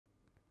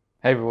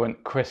Hey everyone,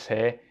 Chris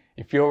here.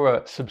 If you're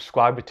a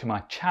subscriber to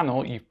my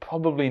channel, you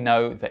probably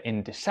know that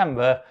in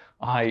December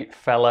I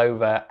fell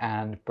over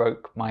and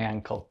broke my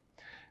ankle.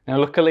 Now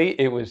luckily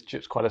it was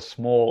just quite a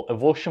small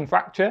avulsion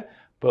fracture,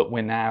 but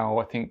we're now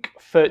I think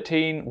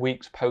 13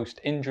 weeks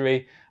post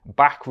injury,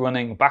 back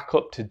running, back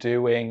up to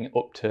doing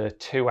up to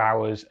 2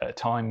 hours at a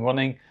time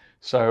running.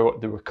 So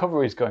the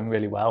recovery is going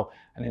really well,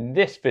 and in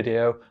this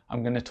video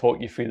I'm going to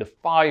talk you through the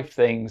 5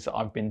 things that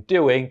I've been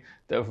doing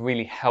that have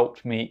really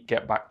helped me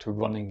get back to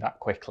running that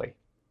quickly.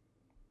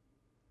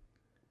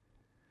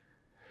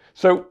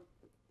 So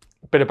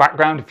a bit of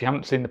background, if you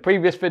haven't seen the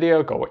previous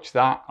video, go watch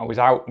that. I was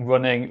out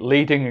running,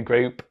 leading a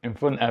group in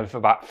front of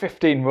about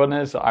 15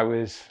 runners that I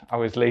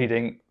was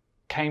leading,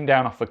 came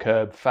down off a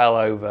curb, fell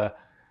over,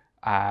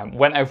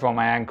 went over on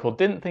my ankle,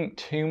 didn't think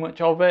too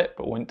much of it,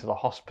 but went to the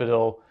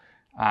hospital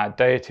a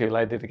day or two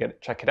later to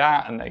check it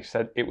out, and they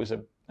said it was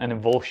an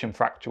avulsion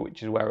fracture,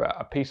 which is where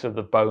a piece of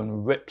the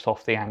bone rips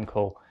off the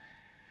ankle.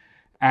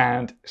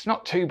 And it's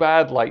not too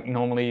bad. Like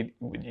normally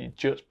you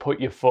just put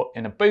your foot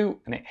in a boot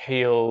and it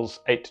heals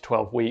 8 to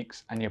 12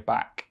 weeks and you're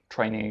back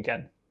training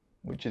again,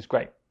 which is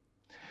great.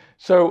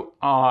 So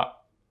I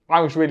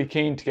was really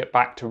keen to get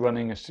back to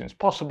running as soon as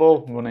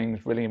possible. Running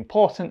is really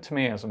important to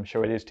me, as I'm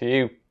sure it is to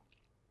you.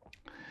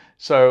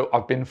 So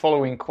I've been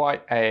following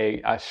quite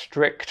a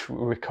strict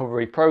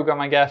recovery program,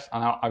 I guess,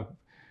 and I've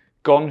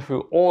gone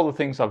through all the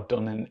things I've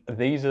done, and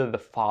these are the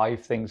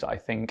 5 things that I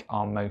think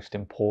are most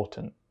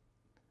important.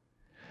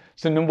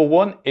 So number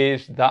 1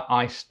 is that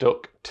I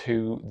stuck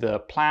to the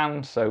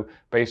plan. So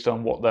based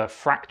on what the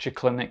fracture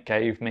clinic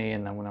gave me,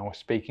 and then when I was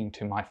speaking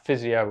to my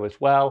physio as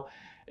well,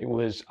 it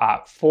was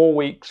 4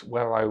 weeks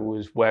where I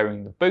was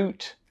wearing the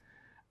boot,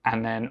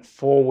 and then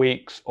 4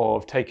 weeks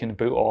of taking the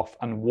boot off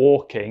and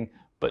walking,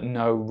 but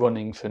no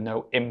running, so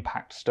no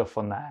impact stuff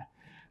on there.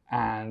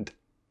 And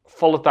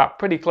followed that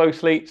pretty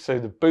closely. So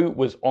the boot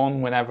was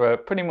on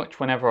pretty much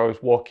whenever I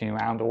was walking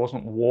around. I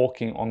wasn't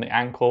walking on the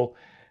ankle.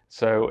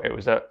 So it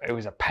was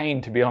a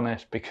pain, to be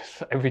honest,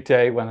 because every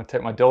day when I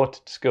take my daughter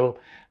to school,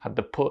 I had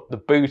to put the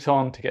boot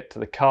on to get to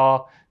the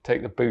car,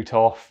 take the boot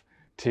off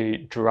to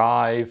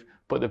drive,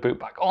 put the boot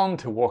back on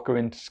to walk her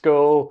into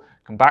school,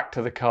 come back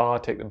to the car,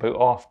 take the boot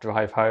off,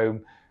 drive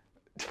home,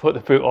 to put the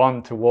boot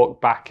on to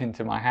walk back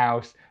into my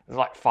house. There's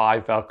like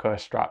 5 Velcro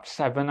straps,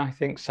 7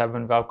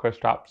 Velcro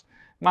straps.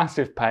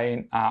 Massive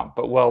pain,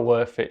 but well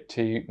worth it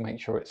to make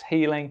sure it's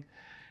healing.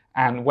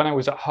 And when I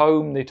was at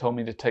home, they told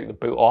me to take the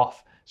boot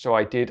off. So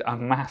I did a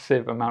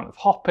massive amount of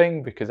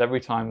hopping, because every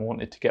time I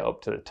wanted to get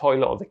up to the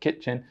toilet or the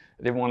kitchen,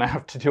 I didn't want to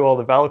have to do all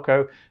the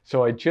Velcro.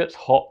 So I just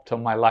hopped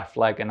on my left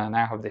leg, and I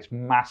now have this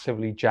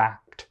massively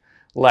jacked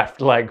left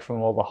leg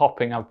from all the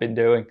hopping I've been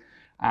doing.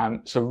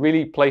 So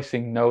really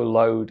placing no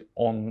load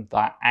on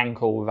that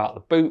ankle without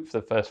the boot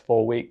for the first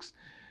 4 weeks.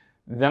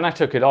 Then I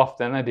took it off.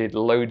 Then I did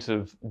loads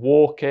of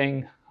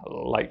walking,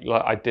 like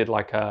I did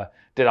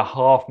a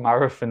half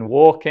marathon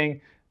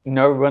walking,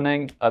 no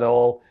running at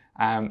all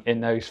in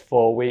those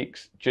 4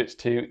 weeks, just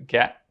to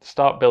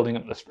start building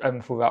up the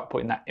strength without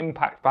putting that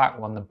impact back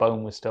when the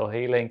bone was still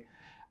healing.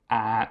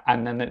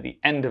 And then at the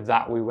end of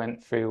that, we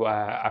went through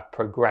a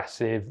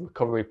progressive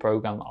recovery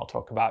program that I'll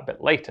talk about a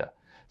bit later.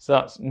 So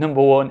that's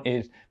number 1,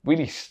 is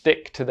really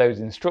stick to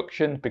those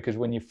instructions, because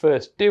when you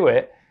first do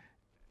it,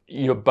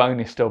 your bone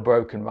is still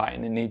broken, right?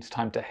 And it needs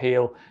time to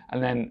heal.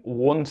 And then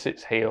once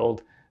it's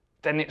healed,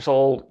 then it's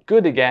all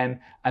good again.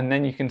 And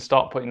then you can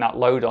start putting that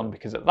load on,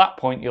 because at that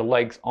point, your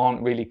legs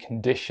aren't really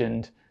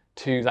conditioned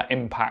to that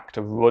impact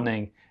of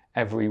running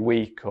every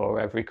week or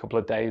every couple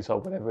of days or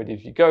whatever it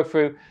is you go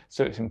through.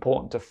 So it's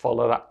important to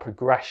follow that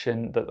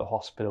progression that the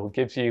hospital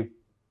gives you.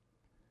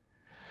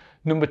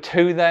 Number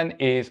 2 then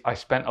is I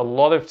spent a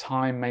lot of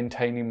time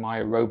maintaining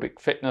my aerobic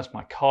fitness,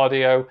 my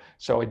cardio.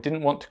 So I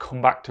didn't want to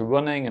come back to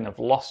running and have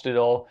lost it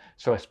all.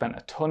 So I spent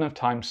a ton of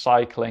time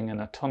cycling and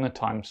a ton of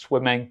time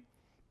swimming.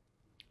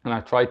 And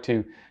I tried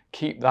to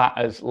keep that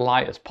as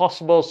light as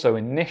possible. So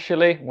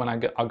initially when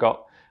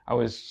I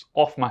was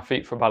off my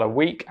feet for about a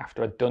week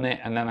after I'd done it,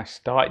 and then I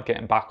started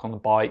getting back on the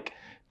bike.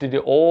 Did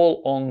it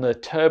all on the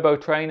turbo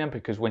trainer,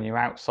 because when you're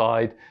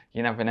outside,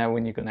 you never know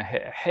when you're going to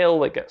hit a hill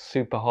that gets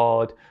super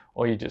hard,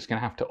 or you're just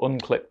going to have to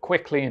unclip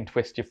quickly and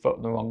twist your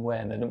foot the wrong way,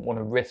 and I didn't want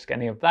to risk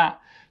any of that.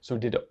 So I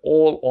did it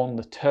all on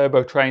the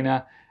turbo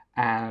trainer,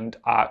 and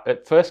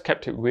at first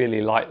kept it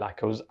really light.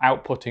 Like I was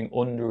outputting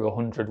under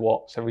 100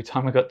 watts. Every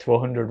time I got to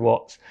 100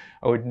 watts,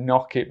 I would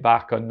knock it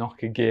back or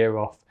knock a gear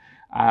off.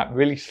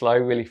 Really slow,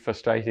 really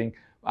frustrating,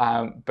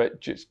 but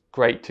just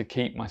great to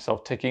keep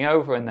myself ticking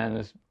over. And then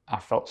as I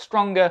felt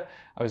stronger,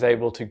 I was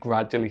able to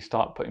gradually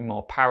start putting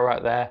more power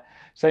out there.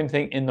 Same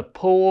thing in the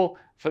pool.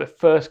 For the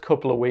first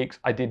couple of weeks,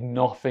 I did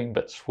nothing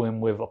but swim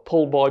with a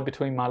pull buoy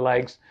between my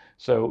legs.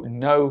 So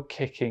no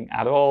kicking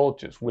at all,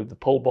 just with the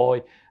pull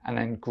buoy. And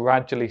then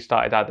gradually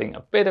started adding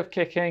a bit of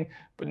kicking,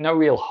 but no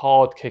real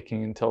hard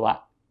kicking until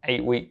that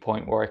 8-week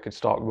point where I could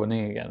start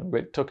running again.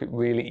 It took it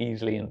really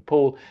easily in the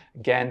pool.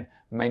 Again,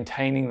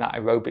 maintaining that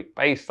aerobic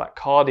base, that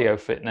cardio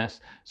fitness,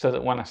 so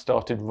that when I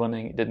started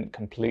running, it didn't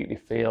completely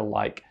feel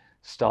like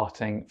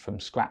starting from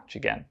scratch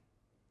again.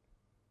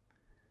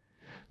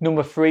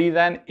 Number 3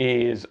 then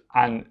is,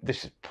 and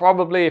this is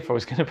probably, if I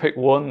was going to pick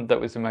one that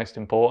was the most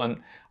important,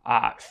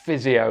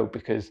 physio,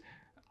 because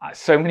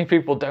so many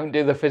people don't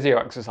do the physio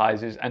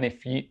exercises, and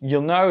if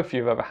you'll know if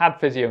you've ever had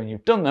physio and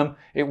you've done them,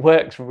 it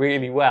works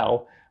really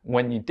well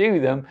when you do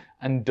them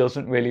and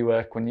doesn't really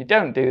work when you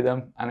don't do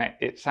them. And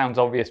it sounds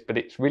obvious, but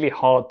it's really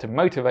hard to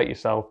motivate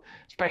yourself,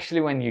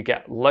 especially when you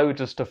get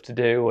loads of stuff to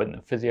do and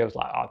the physio's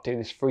like, I'll do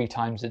this 3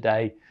 times a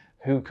day.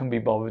 Who can be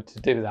bothered to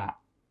do that?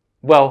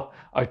 Well,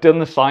 I've done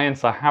the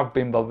science, I have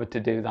been bothered to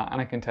do that, and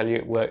I can tell you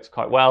it works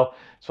quite well.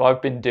 So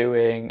I've been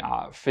doing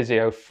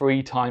physio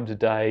 3 times a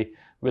day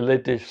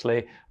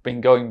religiously,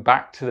 been going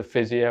back to the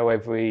physio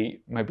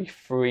every maybe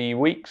 3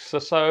 weeks or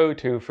so,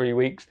 2 or 3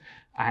 weeks,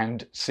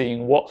 and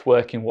seeing what's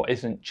working, what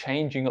isn't,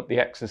 changing up the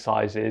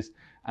exercises,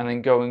 and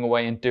then going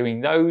away and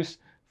doing those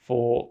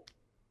for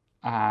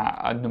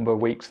a number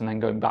of weeks, and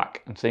then going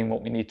back and seeing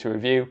what we need to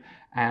review.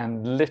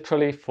 And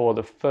literally for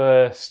the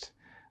first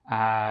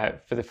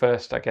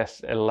I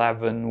guess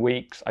 11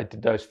 weeks, I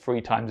did those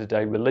 3 times a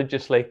day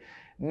religiously.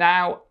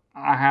 Now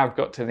I have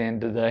got to the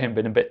end of the day and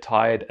been a bit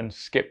tired and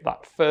skipped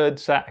that 3rd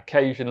set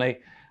occasionally,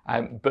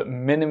 but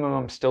minimum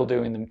I'm still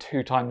doing them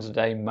 2 times a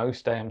day.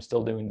 Most days I'm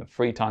still doing them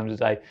 3 times a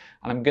day,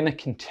 and I'm going to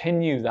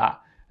continue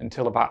that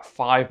until about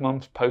 5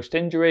 months post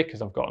injury,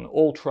 because I've got an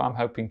ultra I'm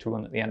hoping to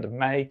run at the end of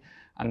May.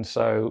 And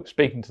so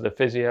speaking to the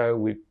physio,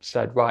 we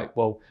said, right,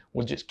 well,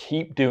 we'll just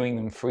keep doing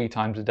them 3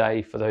 times a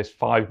day for those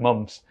 5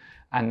 months,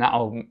 and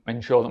that'll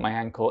ensure that my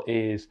ankle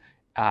is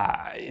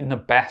in the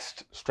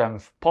best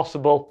strength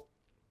possible.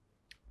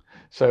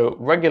 So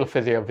regular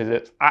physio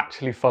visits,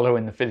 actually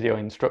following the physio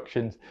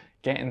instructions,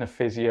 getting the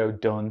physio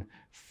done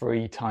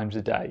 3 times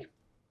a day.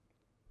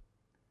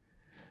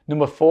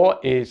 Number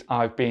 4 is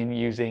I've been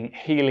using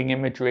healing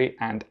imagery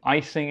and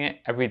icing it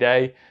every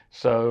day.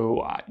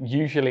 So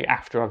usually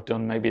after I've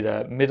done maybe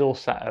the middle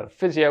set of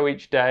physio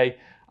each day,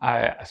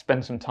 I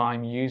spend some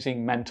time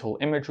using mental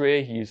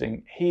imagery,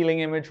 using healing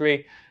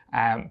imagery,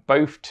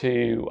 both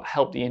to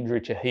help the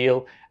injury to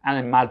heal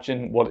and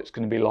imagine what it's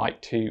going to be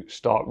like to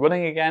start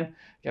running again.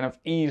 Again, I've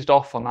eased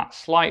off on that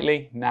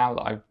slightly now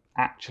that I've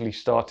actually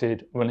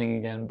started running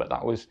again, but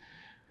that was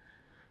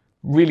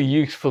really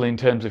useful in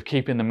terms of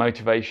keeping the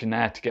motivation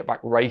there to get back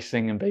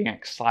racing and being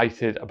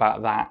excited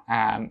about that.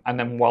 And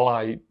then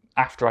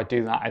after I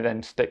do that, I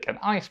then stick an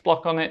ice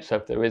block on it, so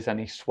if there is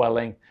any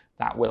swelling,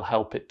 that will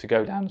help it to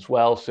go down as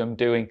well. So I'm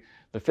doing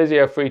the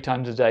physio 3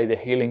 times a day, the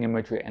healing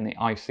imagery and the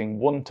icing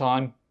 1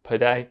 time per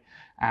day.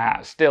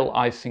 Still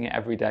icing it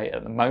every day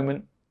at the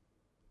moment.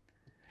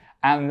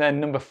 And then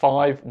number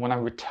 5, when I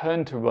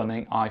returned to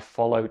running, I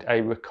followed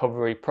a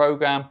recovery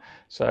program.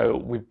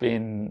 So we've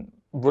been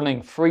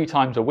running 3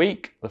 times a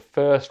week. The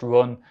first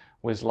run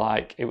was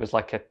like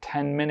a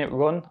 10-minute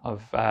run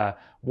of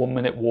 1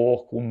 minute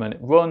walk, 1 minute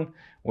run.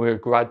 We're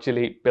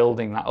gradually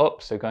building that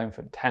up, so going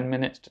from 10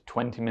 minutes to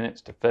 20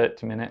 minutes to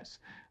 30 minutes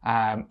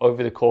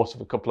over the course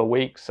of a couple of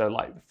weeks. So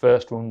like the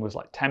first run was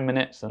like 10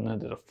 minutes, and then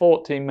did a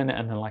 14-minute,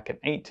 and then like an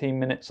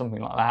 18-minute,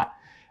 something like that.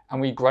 And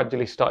we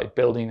gradually started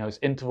building those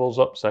intervals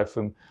up. So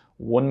from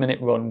 1 minute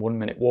run, 1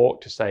 minute walk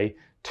to say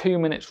 2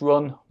 minutes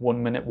run,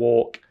 1 minute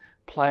walk,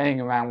 playing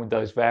around with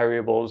those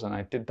variables. And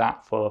I did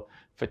that for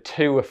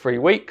 2 or 3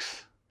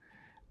 weeks.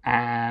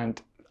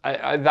 And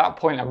at that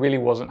point, I really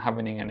wasn't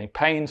having any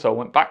pain. So I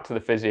went back to the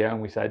physio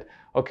and we said,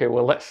 okay,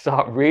 well, let's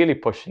start really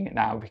pushing it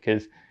now,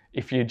 because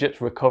if you're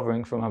just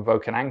recovering from a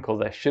broken ankle,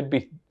 there should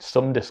be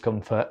some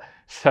discomfort.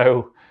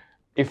 So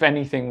if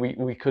anything,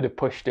 we could have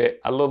pushed it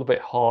a little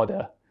bit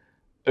harder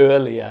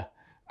earlier,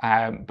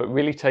 but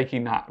really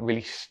taking that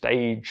really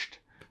staged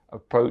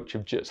approach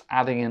of just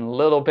adding in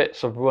little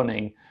bits of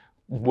running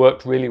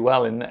worked really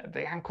well, and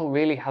the ankle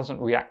really hasn't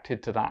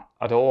reacted to that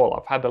at all.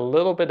 I've had a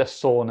little bit of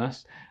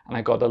soreness, and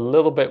I got a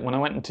little bit when I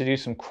went to do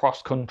some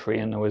cross country,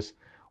 and there was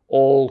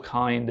all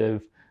kind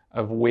of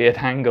weird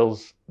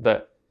angles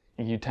that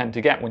you tend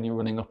to get when you're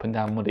running up and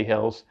down muddy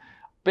hills.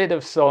 Bit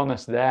of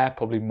soreness there,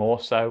 probably more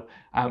so,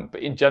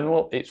 but in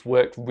general it's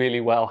worked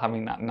really well,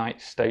 having that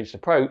nice staged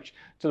approach,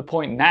 to the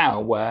point now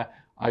where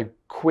I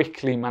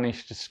quickly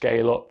managed to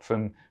scale up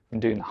from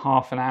doing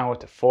half an hour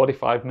to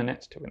 45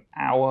 minutes to an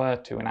hour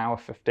to an hour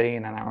 15,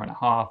 an hour and a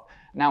half,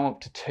 now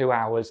up to 2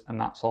 hours, and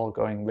that's all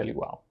going really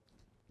well.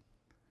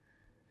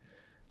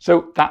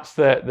 So that's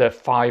the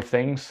 5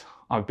 things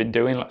I've been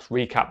doing. Let's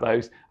recap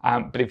those.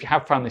 But if you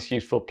have found this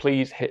useful,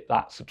 please hit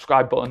that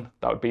subscribe button.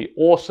 That would be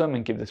awesome,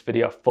 and give this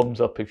video a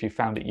thumbs up if you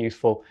found it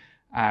useful.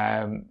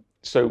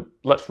 So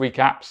let's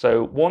recap.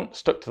 So 1,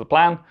 stuck to the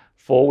plan,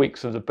 4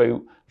 weeks of the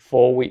boot,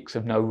 4 weeks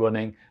of no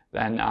running,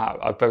 then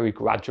a very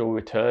gradual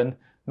return.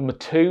 Number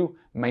 2,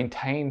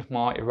 maintained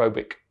my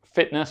aerobic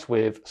fitness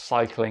with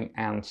cycling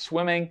and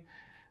swimming.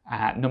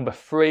 Number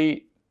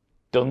 3,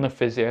 done the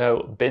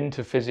physio, been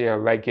to physio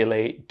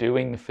regularly,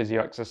 doing the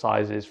physio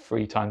exercises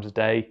 3 times a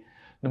day.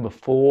 Number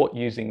 4,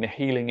 using the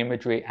healing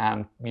imagery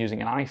and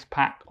using an ice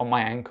pack on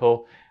my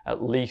ankle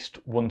at least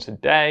once a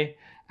day.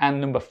 And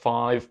number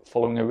 5,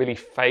 following a really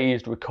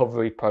phased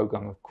recovery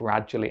program of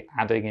gradually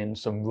adding in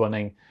some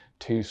running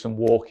to some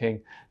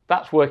walking.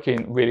 That's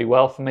working really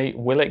well for me.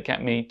 Will it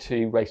get me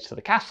to Race to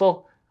the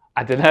Castle?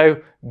 I don't know,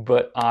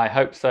 but I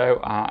hope so.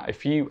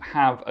 If you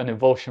have an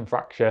avulsion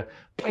fracture,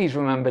 please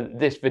remember that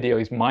this video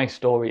is my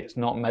story. It's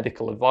not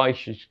medical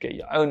advice. You should get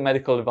your own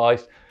medical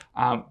advice.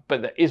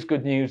 But there is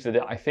good news that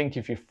I think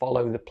if you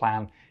follow the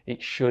plan,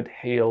 it should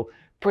heal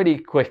pretty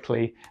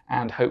quickly,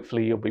 and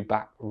hopefully you'll be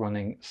back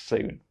running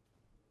soon.